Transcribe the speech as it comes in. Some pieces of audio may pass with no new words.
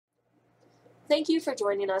Thank you for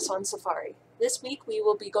joining us on Safari. This week we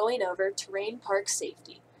will be going over terrain park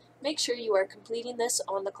safety. Make sure you are completing this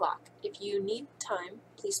on the clock. If you need time,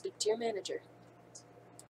 please speak to your manager.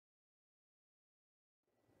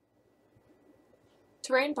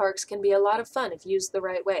 Terrain parks can be a lot of fun if used the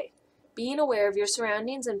right way. Being aware of your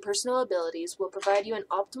surroundings and personal abilities will provide you an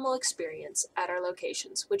optimal experience at our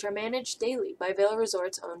locations, which are managed daily by Vail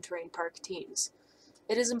Resort's own terrain park teams.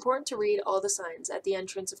 It is important to read all the signs at the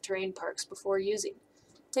entrance of terrain parks before using.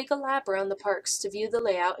 Take a lap around the parks to view the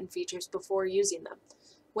layout and features before using them.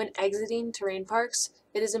 When exiting terrain parks,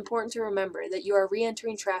 it is important to remember that you are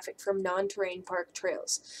re-entering traffic from non-terrain park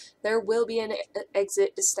trails. There will be an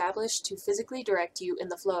exit established to physically direct you in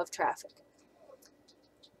the flow of traffic.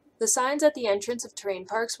 The signs at the entrance of terrain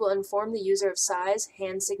parks will inform the user of size,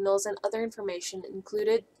 hand signals, and other information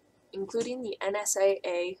including the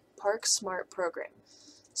NSAA Park Smart program.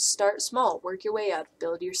 Start small, work your way up,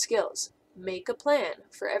 build your skills. Make a plan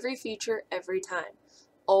for every feature every time.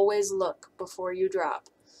 Always look before you drop.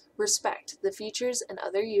 Respect the features and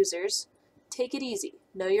other users. Take it easy.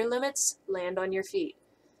 Know your limits. Land on your feet.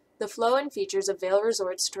 The flow and features of Vail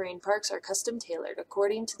Resort's terrain parks are custom tailored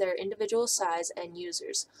according to their individual size and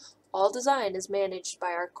users. All design is managed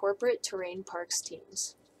by our corporate terrain parks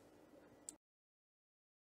teams.